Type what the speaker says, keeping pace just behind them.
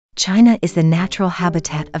China is the natural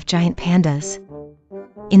habitat of giant pandas.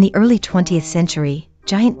 In the early 20th century,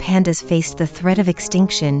 giant pandas faced the threat of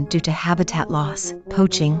extinction due to habitat loss,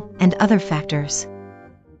 poaching, and other factors.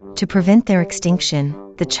 To prevent their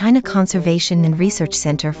extinction, the China Conservation and Research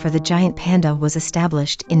Center for the Giant Panda was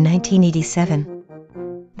established in 1987.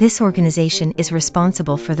 This organization is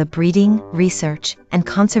responsible for the breeding, research, and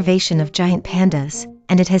conservation of giant pandas,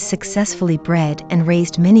 and it has successfully bred and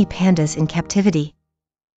raised many pandas in captivity.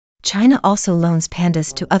 China also loans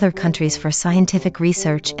pandas to other countries for scientific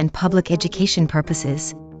research and public education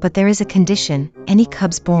purposes, but there is a condition: any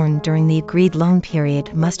cubs born during the agreed loan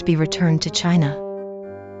period must be returned to China.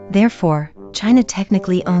 Therefore, China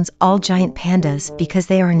technically owns all giant pandas because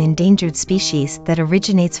they are an endangered species that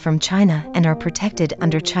originates from China and are protected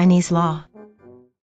under Chinese law.